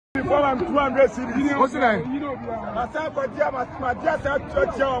Before I'm 200 cities. What's the name? My son for my dear son,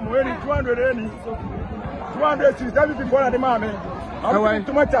 200 cities. That is before the mommy. I'm going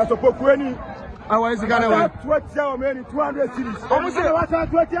to my child to put any. How is it going to work? 200 cities. Almost say what's that?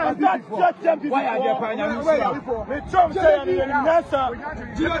 20 Why are you paying? The chum saying,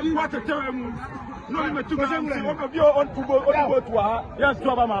 what to tell him? No, I'm to go on to go to yes, to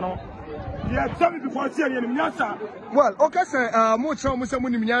Abamano. Yes, tell me before saying, yes, sir. Well, okay, sir. Much of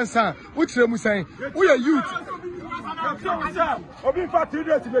Musamun Yansa, which we say, we are youth. Obi fa 3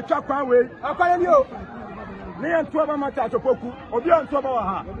 days be twa kwan we akwan ni o ne yan to ba mata to poku obi an to ba wa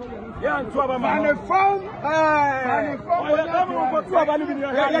ha yan to ba ma ne fon eh ya mo ko to ba ni bi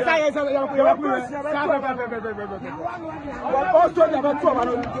ya ya ya wa to da ba to ba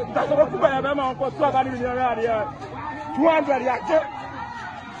no ta to ku ba ya ba ma ko to ba ni bi ya ya 200 ya ke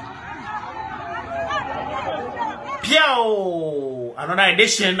Piao, another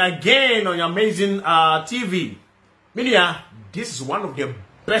edition again on your amazing TV. Media, this is one of the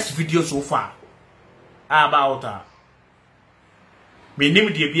best videos so far about me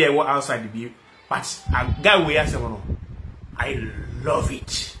name the beer outside the beer, but a guy we are I love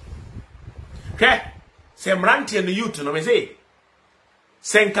it. Okay, some ranty and the youth no me say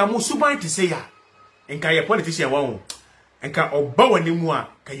senka musuban to say ya enka your politician one enka oba wani mu a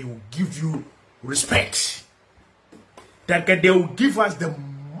can you give you respect. That they will give us the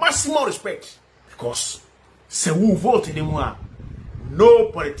maximum respect because say who vote in the more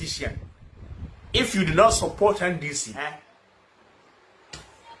no politician. If you do not support NDC,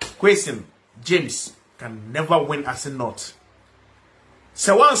 question James can never win as a not.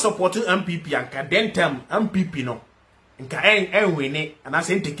 So one supporting MPP and can then tell MPP no and can win it and I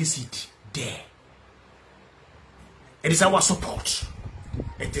say take a seat there. It is our support.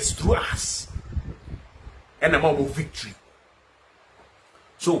 It is through us. And about victory.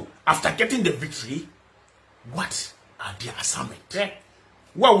 So, after getting the victory, what are their assignments?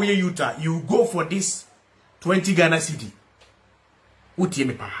 What will you do? You go for this 20 Ghana city. What you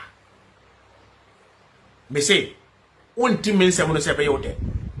mean? Me say, one team means I'm going to say, but you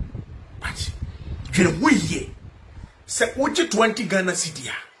know, we ye say, what you 20 Ghana city?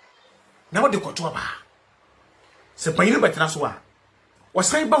 Now, what the Kotoaba? Say, Payne Betraswa.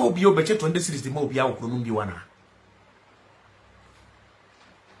 Was I about to be over 20 cities? The more be out, Columbiana.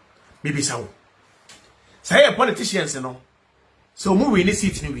 Maybe so. Say politicians, you know. So move in the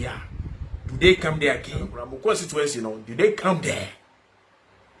seat we are. Do they come there again? Constituency, you know. Do they come there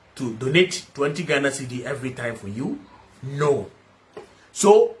to donate 20 Ghana cedi every time for you? No.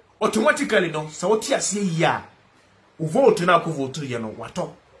 So automatically, you know. So what you say here? You vote now, you vote, you know what?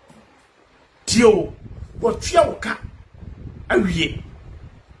 Tio, what you can? Aye.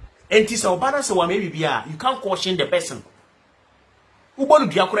 And this balance or maybe you can't caution the person. Who want to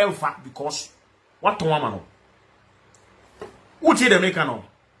be a crime because what to woman? Who tell the maker no?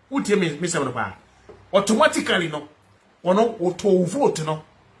 Who tell me, Mr. Monopa? Automatically no, or no, or to vote no.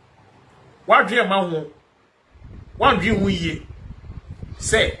 What dream man? One dream we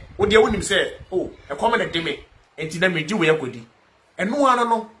say, what the woman say, oh, a common at me, and to them do we are good. And no one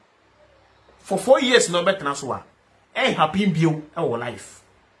no. For 4 years no better than so. I happy view our life.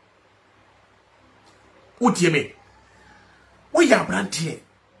 What do you mean? We are brand here.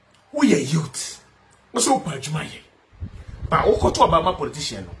 We are youth. What's so Pajmaye? But Oko to about my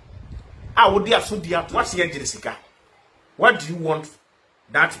politician. I would dear so dear. What's the Jessica? What do you want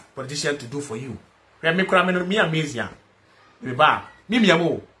that politician to do for you? Me amazing. Me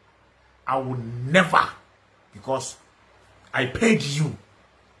I would never, because I paid you.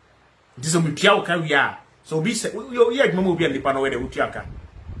 This is me piao career. So be say you hear me be on the panel where the utiaka.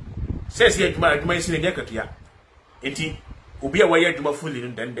 Says here my is in the Yakatia. Enti Ubi away to fully,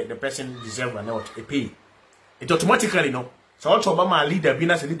 then the person deserve or not a pay. It automatically no. So also Obama leader, being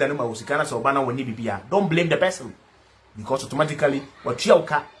as a leader, no Usikana, so Obama when he be. Don't blame the person. Because automatically what you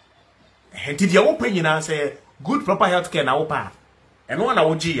can did your opinion and say good proper health care now pa. And one I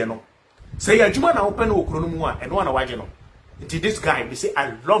would you know. Say a Juma now open Okronumwa and one away you know. Until this guy, they say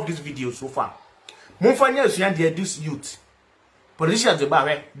I love this video so far. Mufanya is this youth. Politicians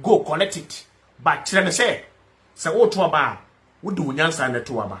go connect it. But children say oh to aba. What do we answer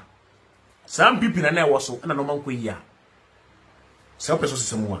to aba? Some people in there also and no man here. Some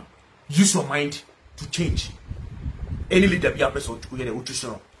person use your mind to change. Any leader be a person to get a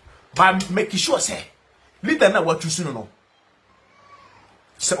utusun. But make sure say leader now what you soon know.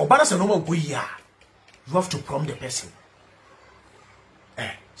 So Obana no man here. You have to prompt the person.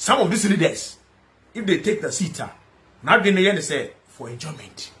 Some of these leaders, if they take the seat, not in the end they say for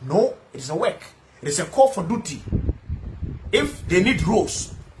enjoyment. No, it is a work. It is a call for duty. If they need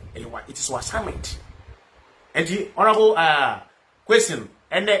roles, It is our assignment. And the honorable question,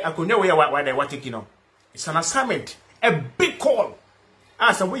 and then I could know where they were taking on. It's an assignment, a big call.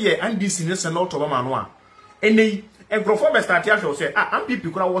 As a way, and this is an auto man. And they and performance start to say, I'm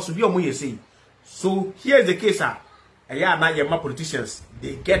people could also be on what you say. So here's the case. Yeah, now your politicians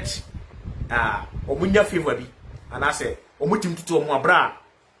they get omunya favor bi, and I say omutim to omabra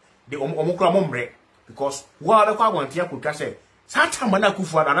the omukra mombre because what I want here could say. Satan mana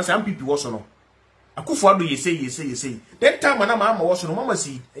kufuado and I say I'm people also no. Akufuado you say. Then time mana mama was no mama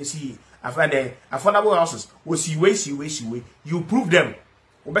see affordable houses. We see way. You prove them.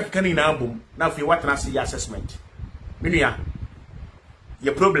 Obek can in album. Now if you want to see assessment. Minia,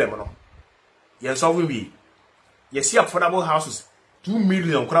 your problem no. You're solving me. You see affordable houses 2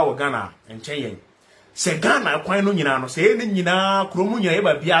 million crowd Ghana and Cheyenne. Say Ghana quite no nyina no say any nyina kromu nyina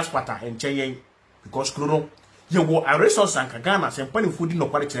eba bia spata and Cheyenne because krono you go a resource and Ghana say pani food no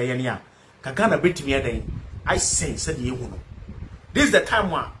quality ya Ghana betimi eden I say said ye hu no. This is the time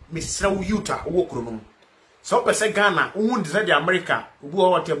one Mr. Utah wo krono. So person Ghana who decide the America who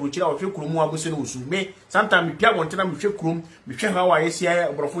what abuchira o hwe kromu abuse no usu me sometimes me pia wonte na me hwe krom me hwe ha wa yesia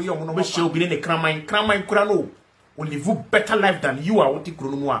obrofo ye omo no hwe obi ne kraman kura no will live better life than you are wanting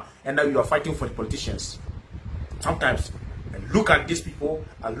krono and now you are fighting for the politicians. Sometimes and look at these people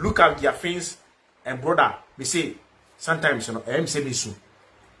and look at their things and brother we say sometimes you know I am saying so.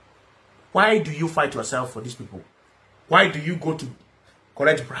 Why do you fight yourself for these people? Why do you go to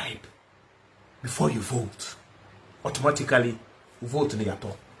collect bribe before you vote? Automatically, you vote in the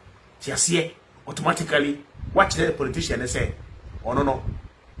ato. See, automatically, watch the politician and say, oh no,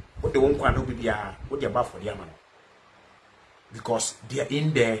 what they won't want to be what they're about for the man. Because they are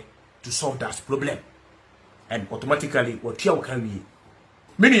in there to solve that problem. And automatically, what you can be.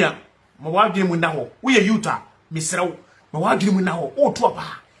 Minia, Mawadi Munaho, we are Utah, Mr. Mawadi Munaho, oh, Tuapa,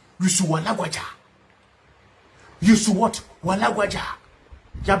 you su Walagwaja. You su what? Walagwaja.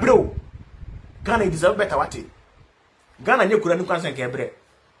 Jabro. Ghana deserve better what? Ghana you could not kebre.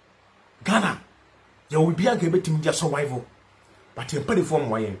 Ghana, you will be a give to just survival. But in pretty form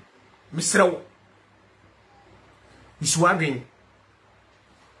way. Mr. You swagging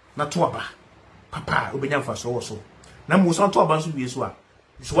not to aba. Papa, Ubian for so also. Now, Musan to about to be swag.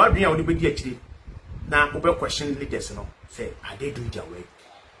 You swagging out the big actually. Now, over question leaders, no. Say, I did do it your way.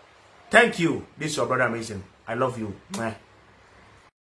 Thank you. This is your brother Amazing. I love you.